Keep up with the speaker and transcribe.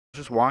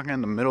Just walking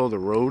in the middle of the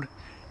road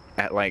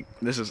at like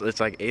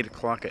it's like 8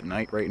 o'clock at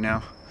night right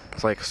now.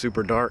 It's like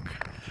super dark,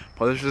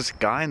 but there's this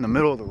guy in the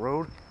middle of the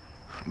road.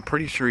 I'm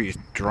pretty sure he's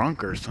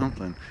drunk or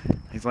something.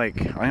 He's like,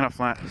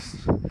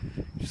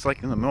 just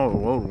like in the middle of the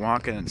road,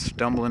 walking and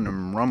stumbling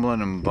and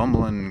rumbling and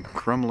bumbling,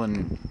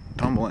 crumbling,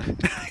 tumbling.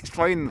 He's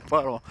fighting the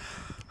puddle.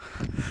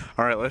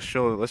 All right, let's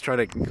try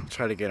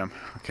to get him.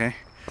 Okay.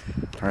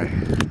 All right,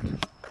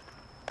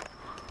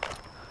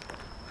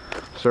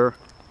 sir.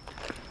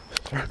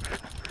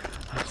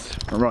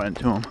 I'm running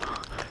to him.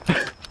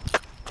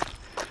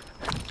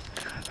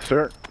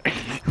 Sir.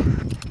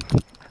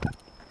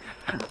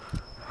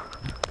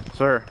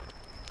 Sir.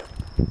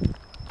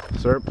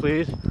 Sir,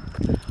 please.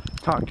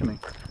 Talk to me.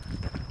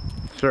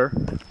 Sir.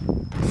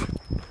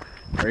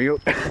 Are you...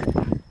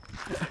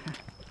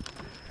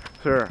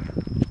 Sir.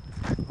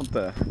 What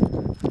the...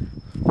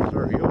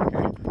 Sir, are you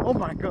okay? Oh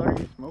my god, are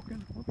you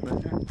smoking? What the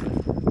heck?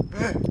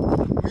 Hey,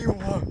 what do you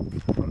want?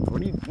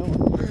 What are you doing?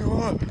 What do you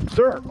want?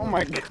 Sir, oh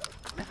my god.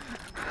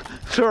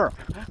 Sir,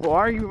 why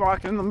are you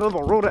walking in the middle of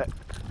the road at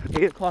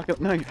 8 o'clock at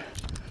night?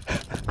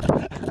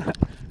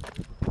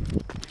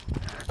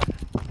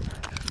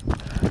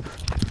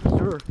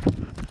 Sir,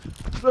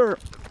 sir,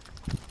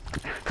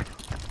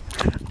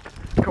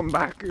 come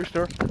back here,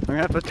 sir. I'm gonna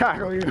have to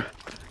tackle you.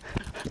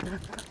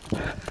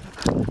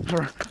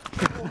 Sir,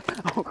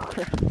 oh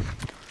crap.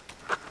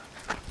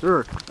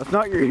 Sir, that's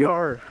not your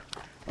yard.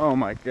 Oh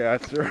my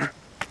god, sir.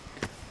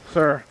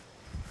 Sir,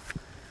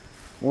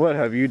 what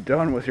have you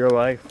done with your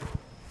life?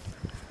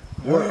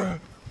 What?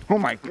 Oh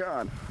my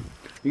god.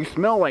 You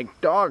smell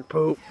like dog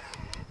poop.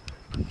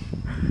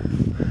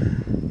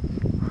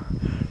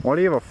 Why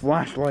do you have a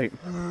flashlight?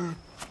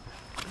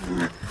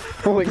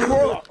 Holy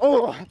crap.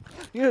 Oh,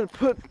 you just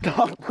put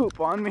dog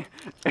poop on me.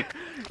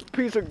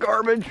 Piece of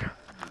garbage.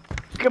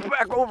 Get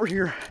back over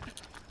here.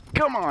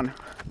 Come on.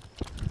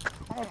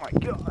 Oh my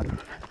god.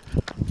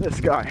 This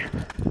guy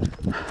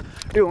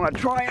doing a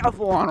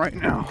triathlon right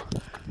now.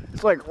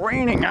 It's like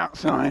raining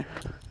outside.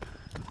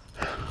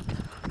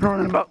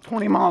 Running about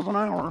 20 miles an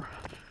hour.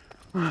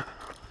 Oh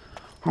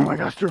my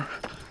gosh, sir.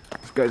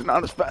 This guy's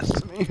not as fast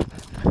as me.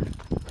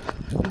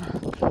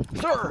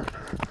 Sir!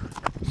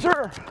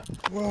 Sir!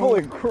 Whoa.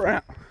 Holy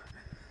crap.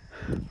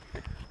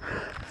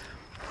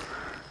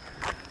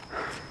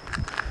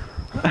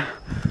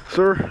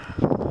 Sir,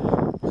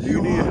 do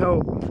you need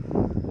help?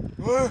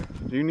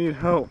 What? Do you need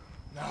help?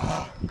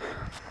 Nah.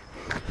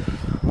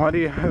 Why do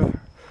you have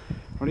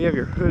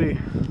your hoodie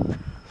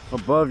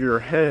above your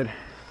head?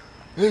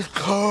 It's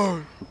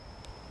cold.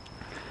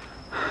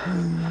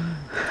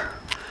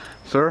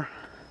 Sir,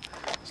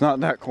 it's not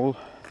that cold.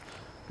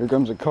 Here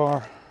comes a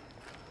car.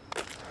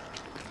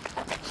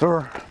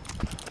 Sir.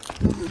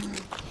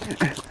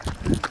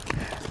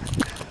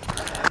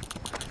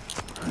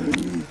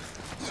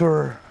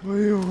 Sir. What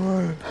do you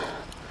want?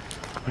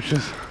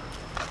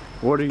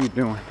 What are you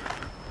doing?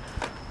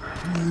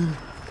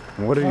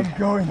 What are you? I'm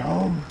going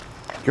home.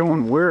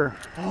 Going where?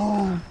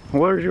 Home.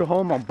 Where's your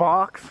home? A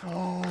box?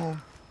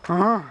 Home.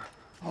 Huh?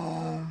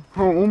 Home.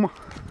 Home?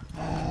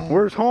 Home.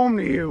 Where's home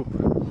to you?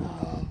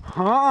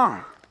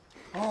 Huh?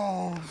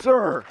 Home.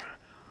 Sir,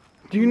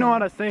 do you know how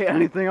to say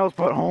anything else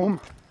but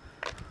home?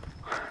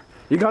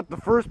 You got the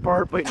first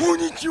part, but...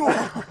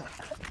 Konnichiwa.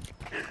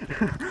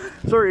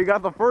 Sir, you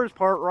got the first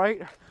part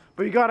right,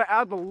 but you gotta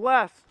add the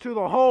less to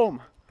the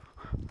home.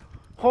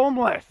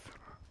 Homeless.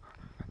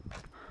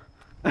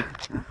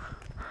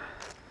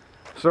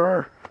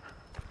 Sir.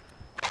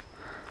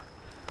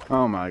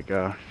 Oh my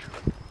gosh.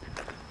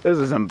 This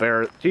is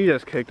embarrassing. He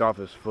just kicked off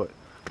his foot.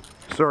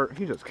 Sir,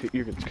 you just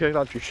kicked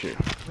out your shoe.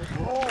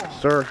 Oh.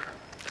 Sir.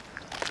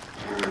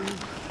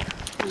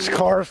 This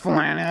car's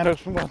flying at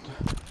us.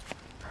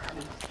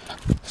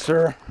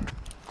 Sir,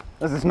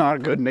 this is not a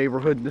good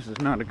neighborhood. This is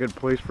not a good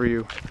place for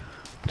you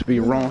to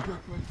be wrong.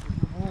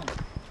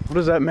 What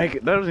does that make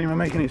it? That doesn't even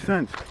make any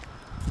sense.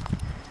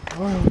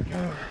 Oh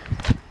god.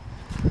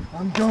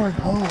 I'm going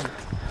home.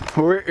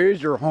 Where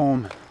is your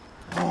home?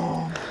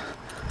 Home.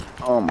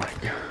 Oh my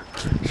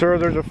god. Sir,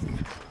 there's a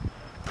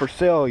for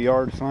sale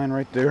yard sign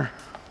right there.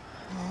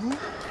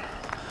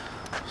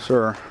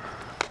 Sir,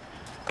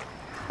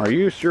 are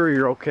you sure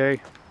you're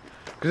okay?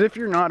 Because if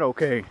you're not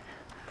okay,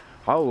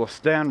 I will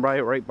stand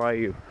right by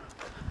you.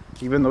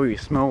 Even though you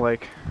smell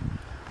like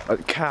a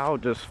cow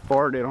just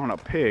farted on a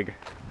pig.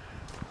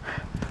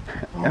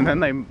 And then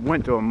they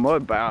went to a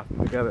mud bath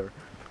together.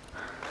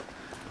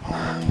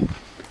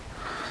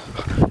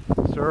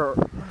 Sir,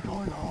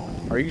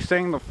 are you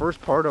saying the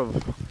first part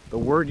of the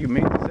word you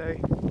meant to say?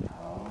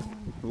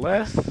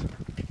 Less?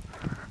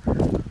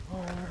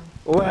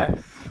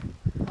 Less.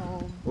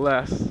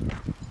 Less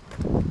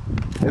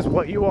is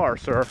what you are,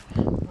 sir.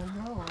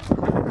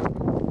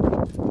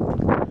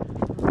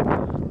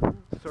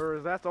 Sir,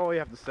 that's all you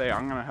have to say.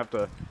 I'm gonna have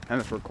to end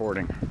this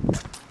recording.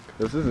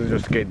 This is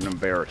just getting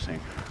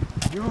embarrassing.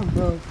 You're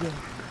embarrassing.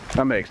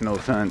 That makes no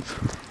sense.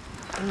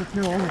 I'm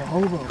a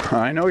hobo.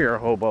 I know you're a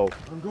hobo.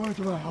 I'm going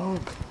to my home.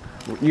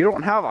 You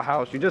don't have a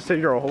house. You just said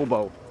you're a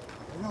hobo.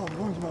 No, I'm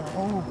going to my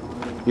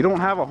home. You don't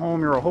have a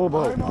home, you're a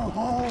hobo. I'm a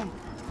home.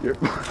 You're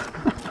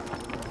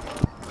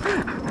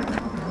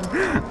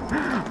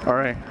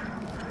Alright.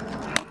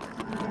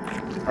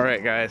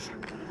 Alright guys.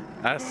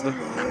 That's the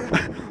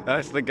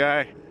that's the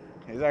guy.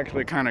 He's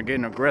actually kind of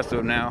getting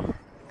aggressive now.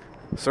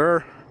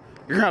 Sir,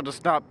 you're gonna have to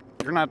stop.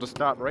 You're gonna have to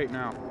stop right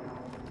now.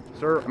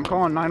 Sir, I'm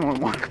calling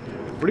 911.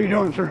 What are you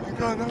doing, sir? I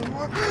got no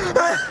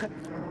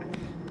one.